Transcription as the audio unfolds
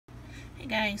Hey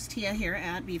guys, Tia here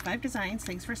at B5 Designs.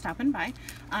 Thanks for stopping by.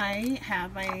 I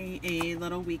have a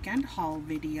little weekend haul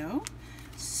video.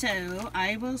 So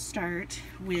I will start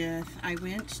with, I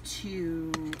went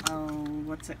to,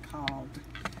 what's it called?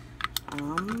 There we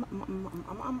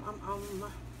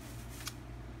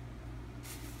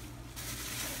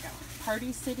go.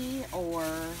 Party City, or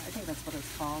I think that's what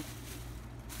it's called.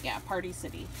 Yeah, Party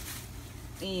City.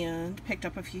 And picked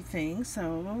up a few things.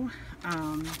 So,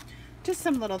 just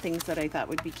some little things that I thought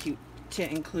would be cute to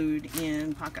include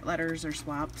in pocket letters or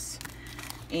swaps.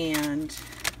 And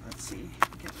let's see,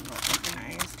 get a little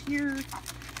organized here.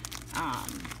 I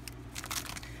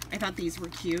thought these were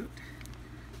cute,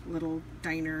 little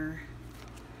diner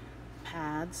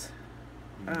pads.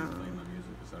 Is that okay?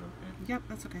 Yep,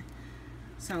 that's okay.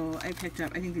 So I picked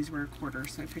up, I think these were a quarter,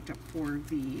 so I picked up 4 of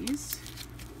these.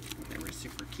 They were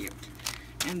super cute.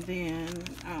 And then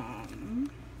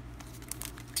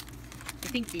I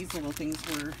think these little things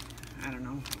were, I don't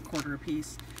know, a quarter a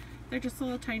piece. They're just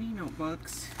little tiny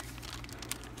notebooks.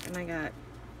 And I got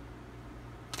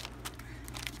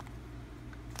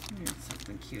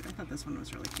something cute. I thought this one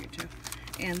was really cute too.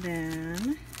 And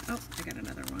then, oh, I got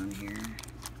another one here.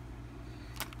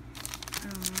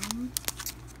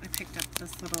 I picked up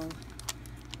this little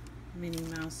Minnie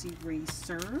Mouse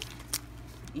eraser.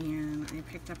 And I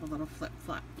picked up a little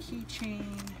flip-flop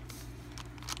keychain.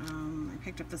 I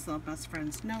picked up this little best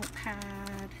friend's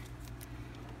notepad.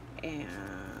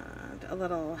 And a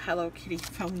little Hello Kitty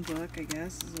phone book, I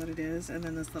guess is what it is. And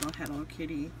then this little Hello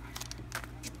Kitty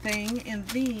thing. And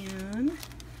then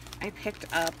I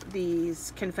picked up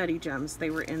these confetti gems. They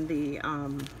were in the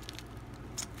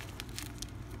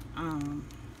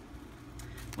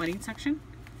wedding section.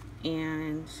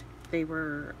 And they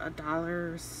were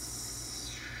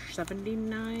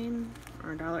 $1.79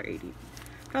 or $1.80.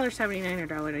 $1.79 or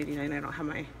 $1.89. I don't have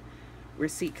my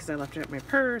receipt because I left it at my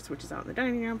purse, which is out in the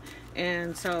dining room.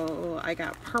 And so I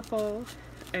got purple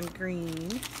and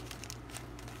green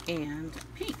and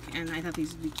pink, and I thought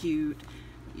these would be cute.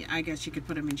 Yeah, I guess you could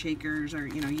put them in shakers or,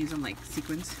 you know, use them like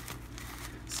sequins.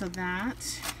 So that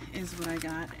is what I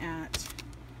got at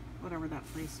whatever that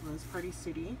place was, Party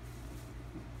City.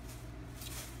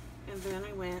 And then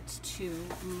I went to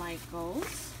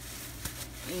Michael's,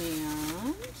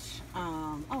 and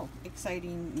oh,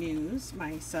 exciting news,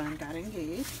 my son got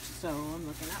engaged, so I'm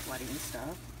looking at wedding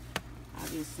stuff.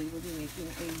 Obviously we'll be making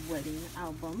a wedding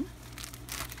album.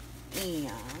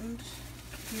 And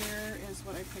here is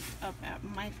what I picked up at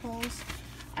Michael's.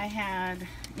 I had,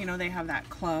 you know, they have that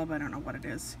club, I don't know what it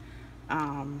is,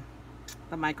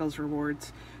 the Michael's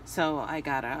Rewards, so I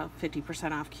got a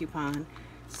 50% off coupon.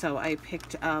 So I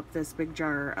picked up this big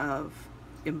jar of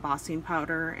embossing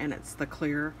powder, and it's the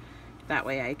clear. That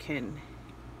way I can,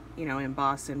 you know,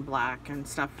 emboss in black and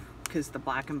stuff, because the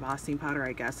black embossing powder,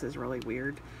 I guess, is really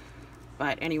weird.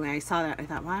 But anyway, I saw that. I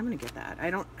thought, well, I'm going to get that.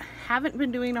 I haven't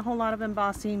been doing a whole lot of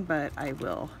embossing, but I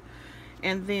will.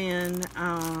 And then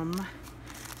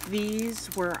these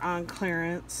were on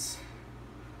clearance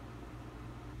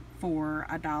for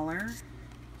 $1.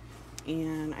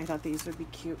 And I thought these would be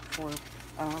cute for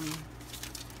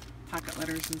pocket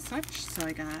letters and such. So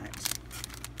I got,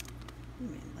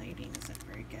 my lighting isn't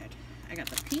very good. I got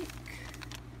the pink,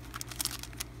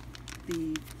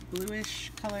 the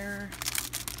bluish color,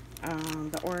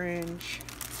 the orange,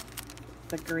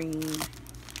 the green,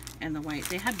 and the white.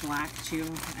 They had black too,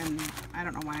 and I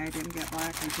don't know why I didn't get black.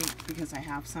 I think because I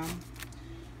have some.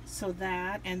 So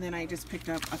that, and then I just picked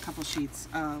up a couple sheets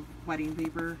of wedding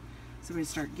paper. So we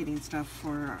start getting stuff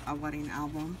for a wedding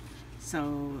album.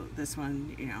 So this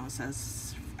one, you know,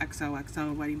 says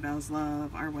XOXO, Wedding Bells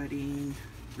Love, Our Wedding,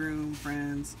 Groom,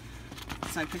 Friends.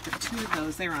 So I picked up 2 of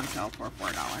those. They were on sale for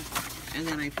 $4. And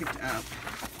then I picked up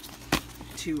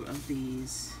 2 of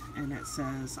these, and it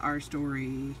says, Our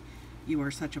Story, You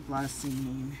Are Such a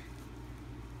Blessing.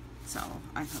 So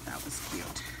I thought that was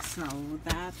cute. So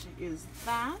that is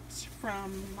that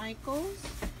from Michael's.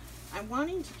 I'm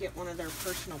wanting to get one of their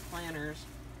personal planners.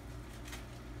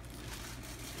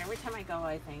 Every time I go,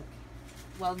 I think,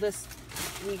 well, this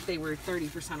week they were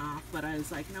 30% off, but I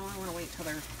was like, no, I want to wait till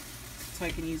they're, so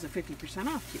I can use a 50%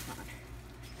 off coupon.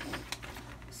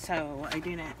 So I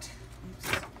didn't, oops,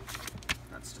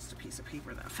 that's just a piece of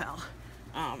paper that fell.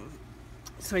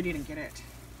 So I didn't get it,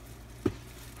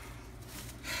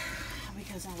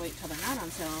 because I'll wait till they're not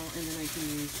on sale, and then I can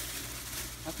use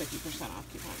a 50% off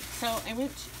coupon. So I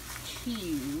went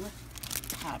to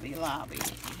Hobby Lobby,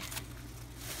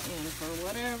 and for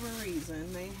whatever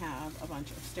reason they have a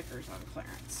bunch of stickers on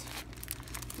clearance.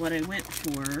 What I went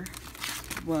for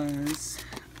was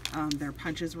their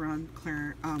punches were on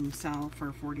sale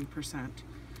for 40%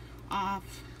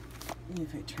 off. Maybe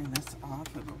if I turn this off,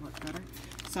 it'll work better.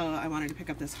 So I wanted to pick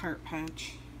up this heart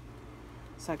punch.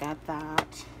 So I got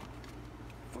that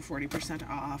for 40%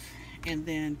 off. And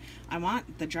then I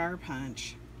want the jar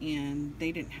punch, and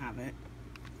they didn't have it.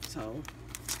 So,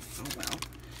 oh well.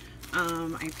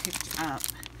 I picked up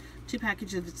 2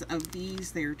 packages of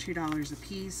these. They're $2 a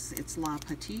piece. It's La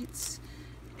Petites.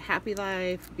 Happy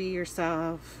Life, be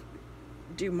yourself,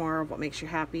 do more of what makes you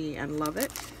happy, and love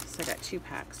it. So I got 2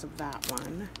 packs of that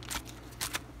one.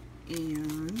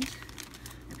 And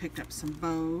I picked up some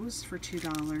bows for $2.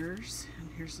 And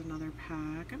here's another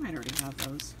pack. I might already have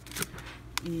those.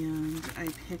 And I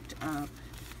picked up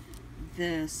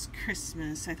this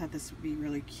Christmas. I thought this would be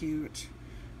really cute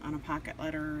on a pocket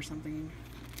letter or something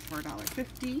for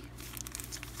 $1.50.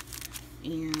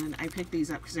 And I picked these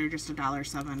up because they're just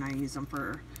 $1.07. I use them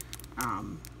for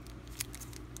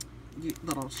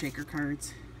little shaker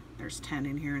cards. There's 10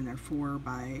 in here, and they're 4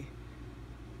 by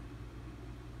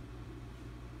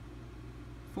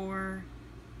 4.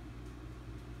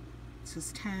 It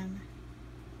says 10,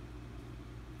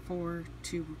 4,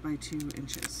 2 by 2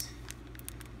 inches.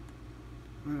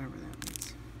 Whatever that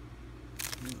means.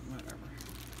 Whatever.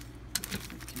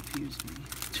 That confused me.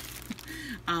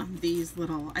 These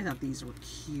little, I thought these were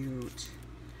cute.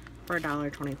 For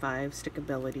 $1.25,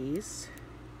 stickabilities.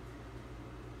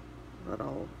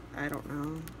 Little, I don't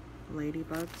know,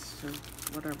 ladybugs or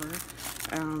whatever.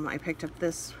 I picked up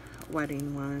this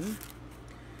wedding one.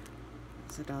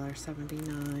 It's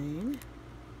 $1.79.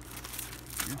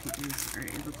 If you guys are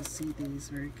able to see these,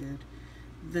 very good.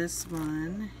 This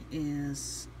one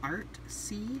is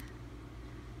Artsy.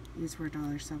 These were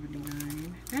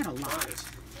 $1.79. They had a lot.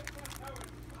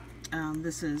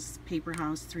 This is Paper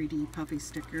House 3D Puffy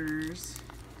Stickers.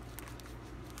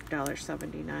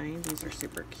 $1.79. These are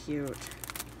super cute.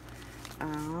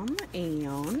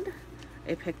 And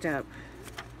I picked up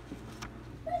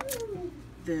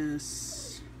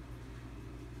this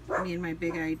Me and My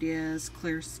Big Ideas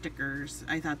clear stickers.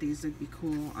 I thought these would be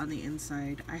cool on the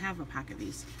inside. I have a pack of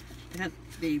these. I thought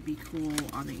they'd be cool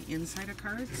on the inside of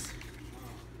cards.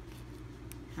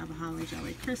 Have a Holly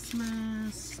Jolly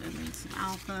Christmas, and then some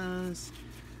alphas.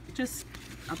 Just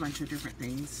a bunch of different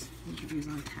things you could use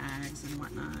on tags and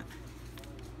whatnot.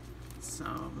 So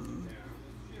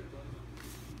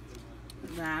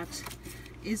that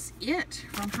is it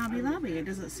from Hobby Lobby. It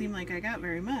doesn't seem like I got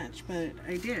very much, but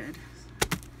I did.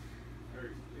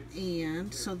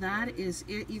 And so that is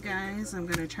it, you guys. I'm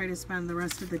going to try to spend the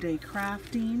rest of the day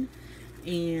crafting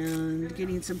and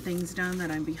getting some things done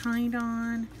that I'm behind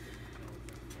on,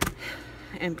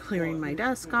 and clearing my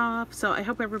desk off. So I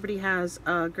hope everybody has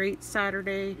a great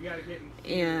Saturday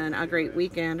and a great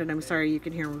weekend. And I'm sorry you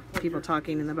can hear people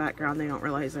talking in the background. They don't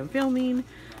realize I'm filming.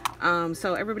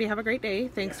 So everybody have a great day.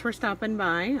 Thanks for stopping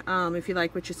by. If you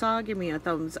like what you saw, give me a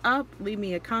thumbs up, leave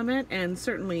me a comment, and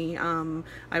certainly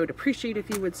I would appreciate if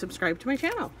you would subscribe to my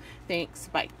channel. Thanks.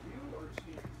 Bye.